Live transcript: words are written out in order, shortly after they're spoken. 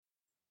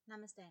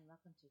Namaste and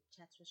welcome to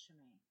Chats with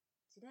Shemaine.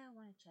 Today I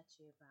want to chat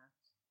to you about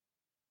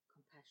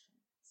compassion,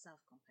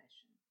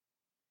 self-compassion.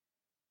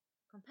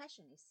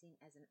 Compassion is seen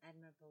as an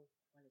admirable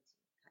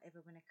quality.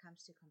 However, when it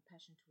comes to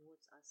compassion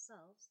towards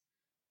ourselves,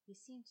 we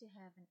seem to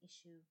have an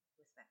issue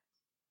with that.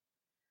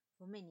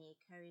 For many,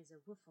 it carries a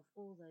whiff of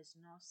all those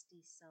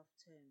nasty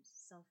self-terms: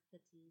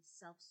 self-pity,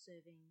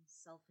 self-serving,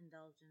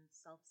 self-indulgent,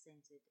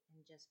 self-centered,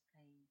 and just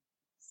plain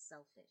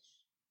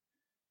selfish.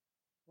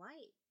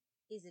 Why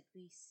is it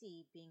we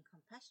see being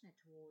compassionate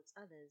towards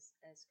others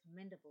as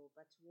commendable,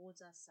 but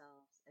towards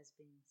ourselves as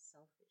being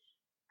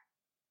selfish?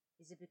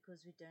 Is it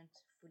because we don't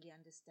fully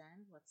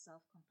understand what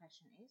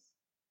self-compassion is?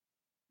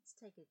 Let's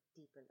take a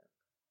deeper look.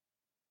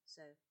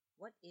 So,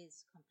 what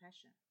is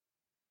compassion?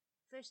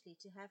 Firstly,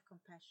 to have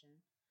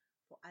compassion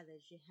for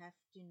others, you have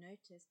to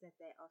notice that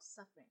they are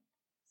suffering.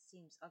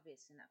 Seems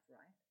obvious enough,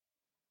 right?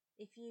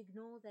 If you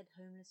ignore that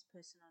homeless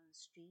person on the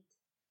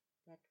street,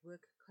 that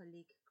work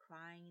colleague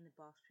crying in the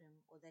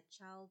bathroom, or that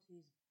child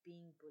who's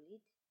being bullied,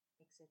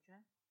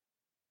 etc.,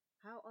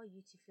 how are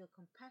you to feel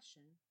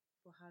compassion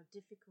for how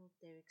difficult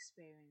their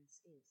experience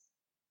is?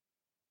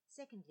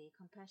 Secondly,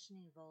 compassion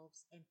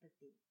involves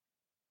empathy,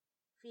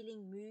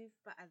 feeling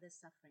moved by others'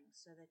 suffering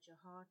so that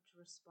your heart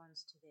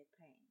responds to their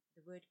pain.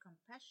 The word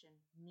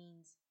compassion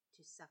means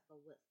to suffer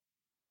with.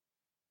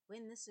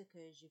 When this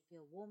occurs, you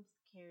feel warmth,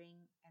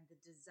 caring, and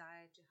the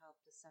desire to help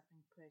the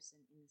suffering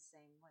person in the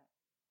same way.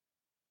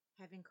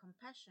 Having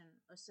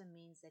compassion also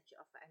means that you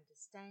offer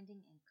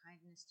understanding and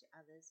kindness to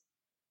others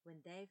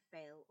when they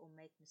fail or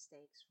make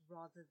mistakes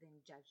rather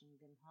than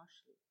judging them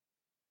harshly.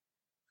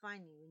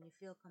 Finally, when you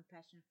feel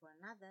compassion for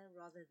another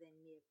rather than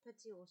mere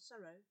pity or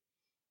sorrow,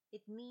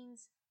 it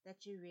means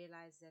that you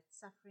realize that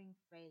suffering,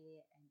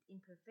 failure, and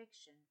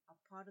imperfection are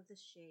part of the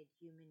shared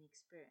human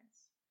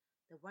experience.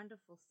 The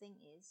wonderful thing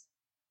is,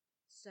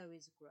 so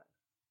is growth.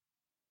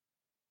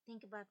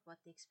 Think about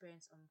what the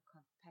experience of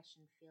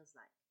compassion feels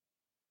like.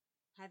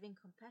 Having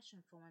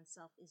compassion for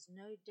oneself is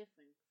no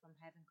different from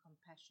having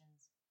compassion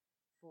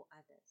for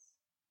others.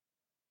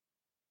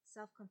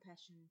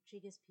 Self-compassion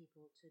triggers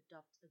people to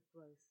adopt a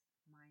growth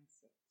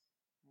mindset.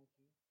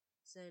 Okay,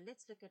 so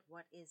let's look at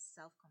what is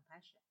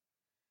self-compassion.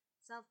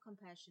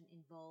 Self-compassion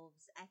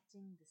involves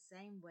acting the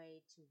same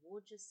way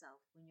towards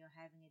yourself when you're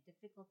having a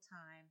difficult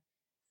time,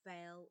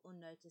 fail, or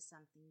notice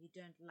something you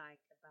don't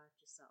like about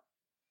yourself.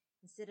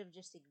 Instead of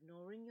just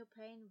ignoring your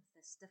pain with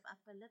a stiff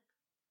upper lip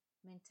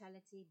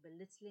mentality,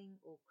 belittling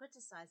or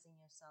criticizing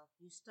yourself,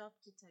 you stop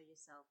to tell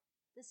yourself,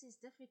 this is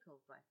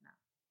difficult right now.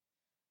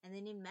 And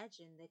then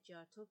imagine that you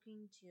are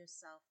talking to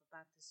yourself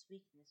about this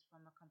weakness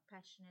from a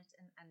compassionate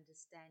and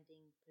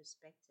understanding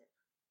perspective.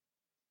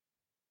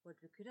 What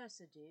we could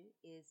also do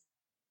is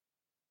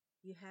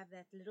you have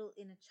that little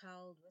inner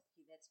child with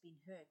you that's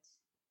been hurt,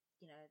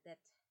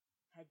 that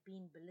had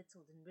been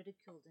belittled and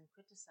ridiculed and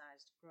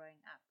criticized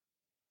growing up.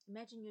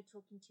 Imagine you're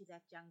talking to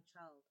that young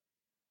child,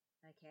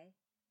 okay,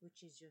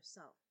 which is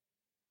yourself.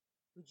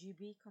 Would you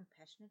be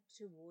compassionate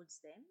towards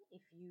them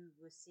if you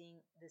were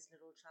seeing this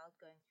little child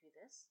going through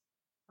this?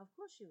 Of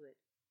course you would.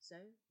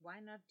 So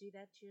why not do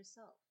that to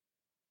yourself?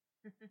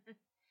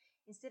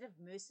 Instead of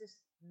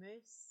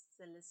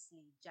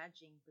mercilessly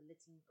judging,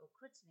 belittling, or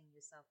critiquing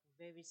yourself for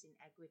various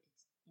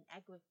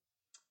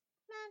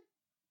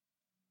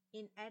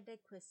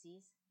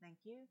inadequacies,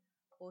 thank you,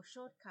 or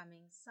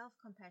shortcomings,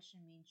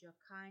 self-compassion means you're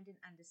kind and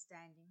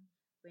understanding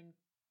when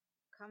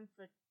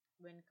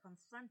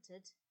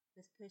confronted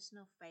with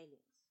personal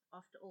failings.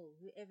 After all,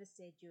 whoever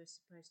said you were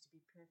supposed to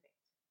be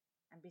perfect?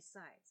 And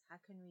besides, how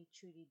can we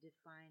truly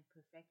define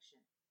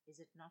perfection? Is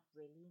it not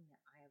really in the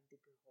eye of the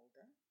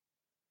beholder?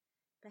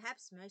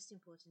 Perhaps most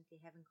importantly,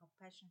 having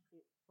compassion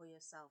for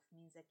yourself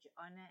means that you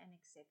honor and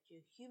accept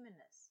your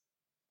humanness.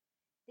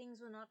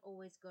 Things will not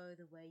always go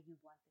the way you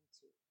want them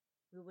to.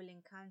 We will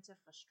encounter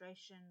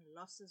frustration,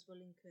 losses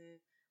will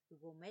incur, we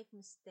will make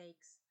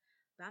mistakes,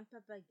 bump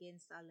up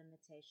against our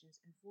limitations,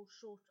 and fall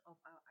short of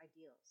our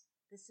ideals.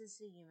 This is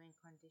the human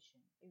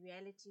condition, a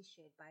reality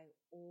shared by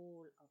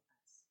all of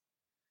us.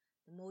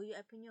 The more you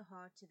open your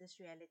heart to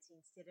this reality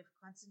instead of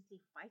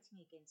constantly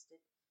fighting against it,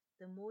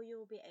 the more you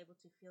will be able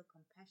to feel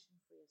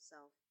compassion for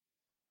yourself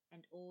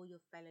and all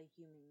your fellow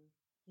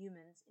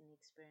humans in the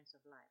experience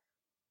of life.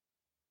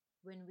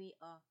 When we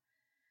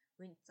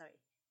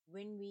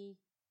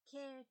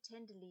care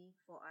tenderly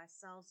for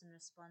ourselves in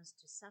response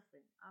to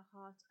suffering, our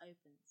heart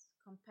opens.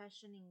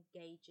 Compassion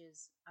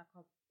engages our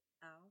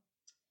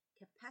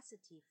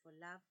capacity for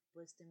love,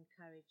 wisdom,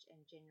 courage,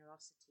 and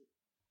generosity.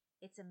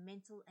 It's a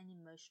mental and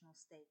emotional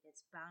state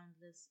that's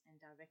boundless and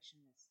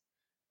directionless,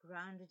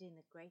 grounded in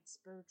the great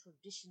spiritual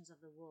traditions of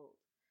the world,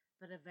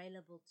 but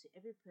available to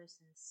every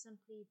person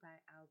simply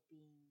by our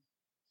being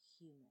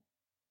human.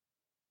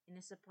 In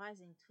a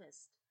surprising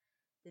twist,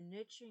 the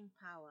nurturing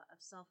power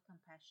of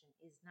self-compassion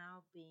is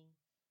now being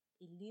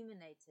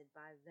illuminated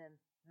by the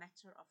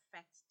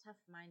matter-of-fact,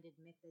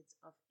 tough-minded methods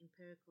of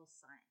empirical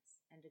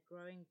science, and a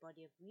growing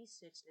body of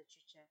research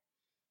literature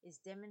is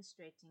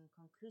demonstrating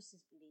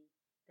conclusively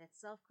that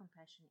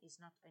self-compassion is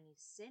not only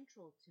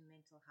central to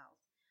mental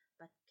health,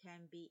 but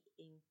can be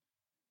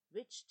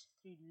enriched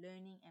through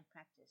learning and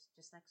practice,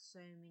 just like so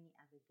many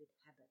other good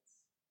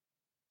habits.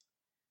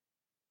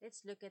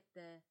 Let's look at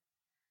the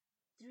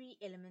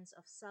 3 elements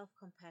of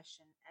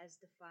self-compassion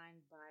as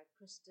defined by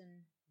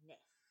Kristin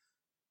Neff.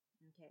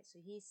 Okay,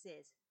 so he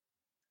says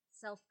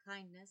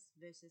self-kindness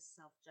versus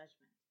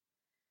self-judgment.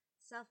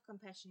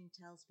 Self-compassion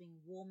entails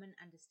being warm and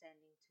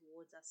understanding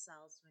towards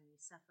ourselves when we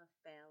suffer,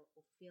 fail,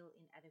 or feel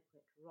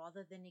inadequate,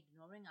 rather than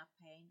ignoring our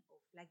pain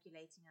or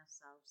flagellating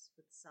ourselves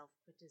with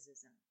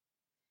self-criticism.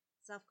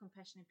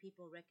 Self-compassionate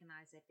people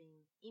recognize that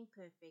being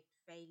imperfect,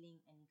 failing,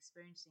 and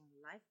experiencing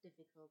life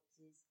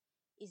difficulties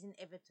is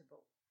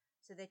inevitable,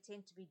 so they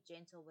tend to be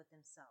gentle with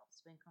themselves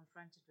when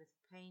confronted with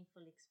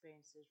painful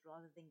experiences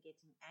rather than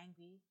getting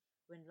angry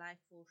when life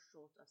falls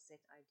short of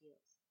set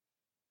ideals.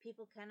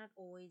 People cannot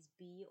always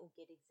be or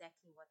get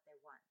exactly what they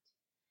want.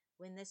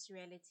 When this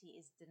reality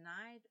is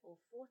denied or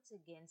fought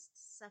against,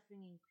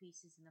 suffering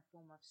increases in the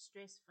form of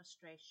stress,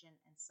 frustration,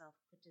 and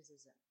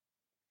self-criticism.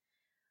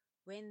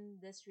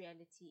 When this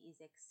reality is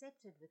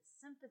accepted with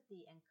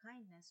sympathy and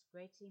kindness,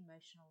 greater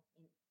emotional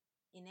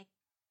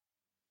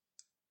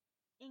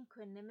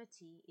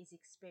equanimity is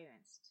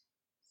experienced.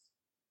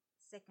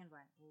 Second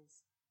one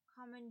is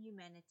common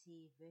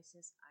humanity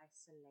versus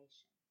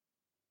isolation.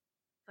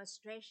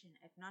 Frustration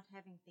at not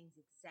having things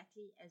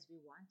exactly as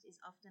we want is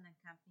often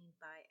accompanied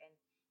by an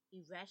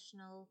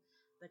irrational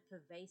but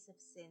pervasive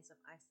sense of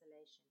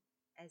isolation,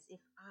 as if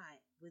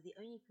I were the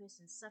only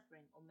person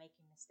suffering or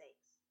making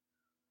mistakes.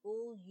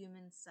 All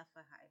humans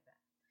suffer, however.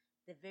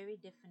 The very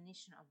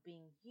definition of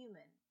being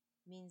human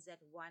means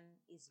that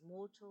one is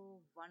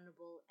mortal,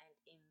 vulnerable, and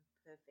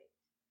imperfect.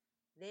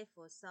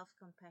 Therefore,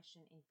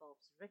 self-compassion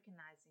involves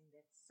recognizing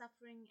that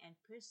suffering and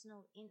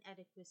personal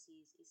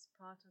inadequacies is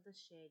part of the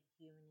shared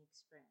human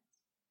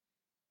experience,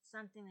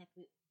 something that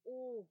we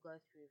all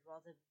go through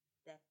rather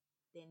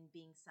than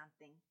being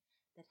something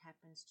that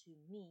happens to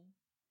me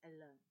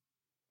alone.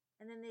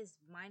 And then there's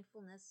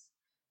mindfulness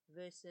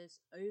versus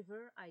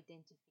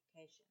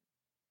over-identification.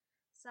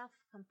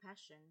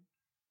 Self-compassion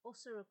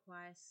also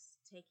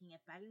requires taking a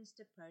balanced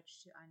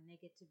approach to our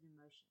negative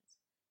emotions,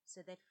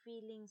 so that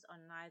feelings are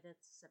neither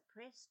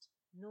suppressed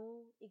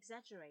nor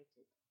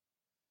exaggerated.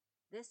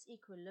 This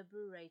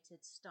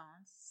equilibrated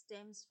stance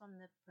stems from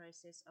the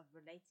process of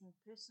relating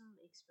personal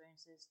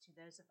experiences to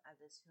those of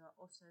others who are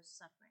also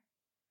suffering,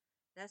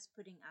 thus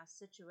putting our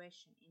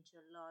situation into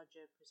a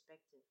larger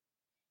perspective.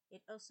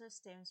 It also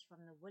stems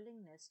from the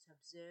willingness to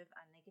observe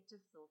our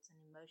negative thoughts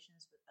and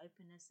emotions with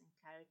openness and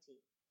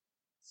clarity,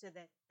 so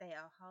that they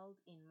are held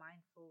in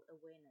mindful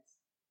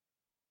awareness.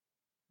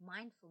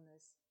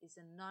 Mindfulness is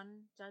a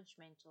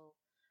non-judgmental,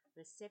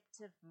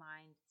 receptive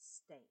mind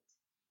state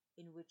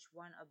in which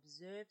one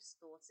observes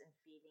thoughts and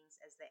feelings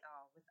as they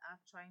are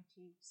without trying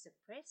to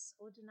suppress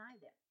or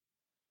deny them.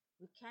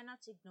 We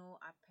cannot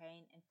ignore our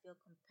pain and feel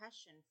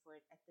compassion for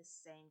it at the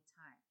same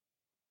time.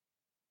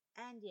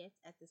 And yet,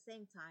 at the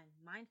same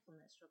time,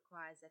 mindfulness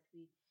requires that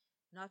we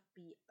not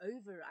be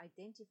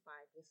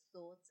over-identified with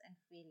thoughts and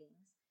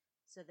feelings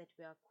so that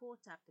we are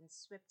caught up and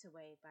swept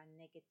away by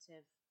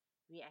negative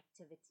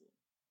reactivity.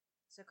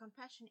 So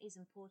compassion is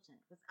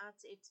important. Without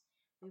it,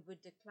 we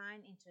would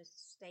decline into a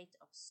state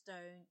of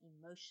stone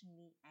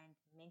emotionally and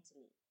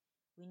mentally.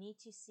 We need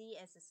to see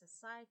as a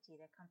society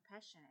that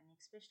compassion, and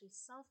especially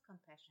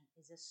self-compassion,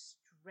 is a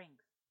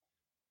strength,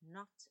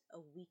 not a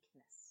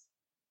weakness.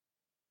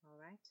 All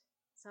right?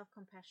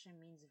 Self-compassion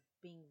means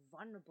being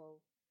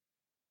vulnerable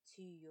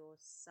to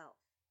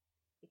yourself.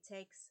 It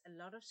takes a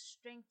lot of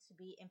strength to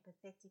be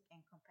empathetic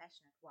and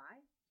compassionate.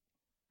 Why?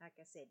 Like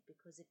I said,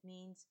 because it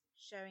means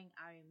showing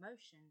our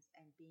emotions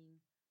and being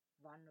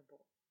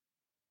vulnerable.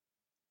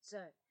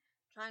 So,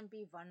 try and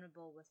be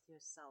vulnerable with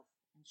yourself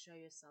and show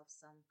yourself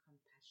some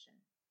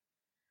compassion.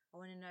 I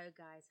want to know,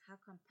 guys, how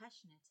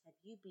compassionate have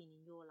you been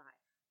in your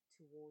life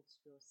towards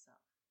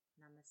yourself?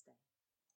 Namaste.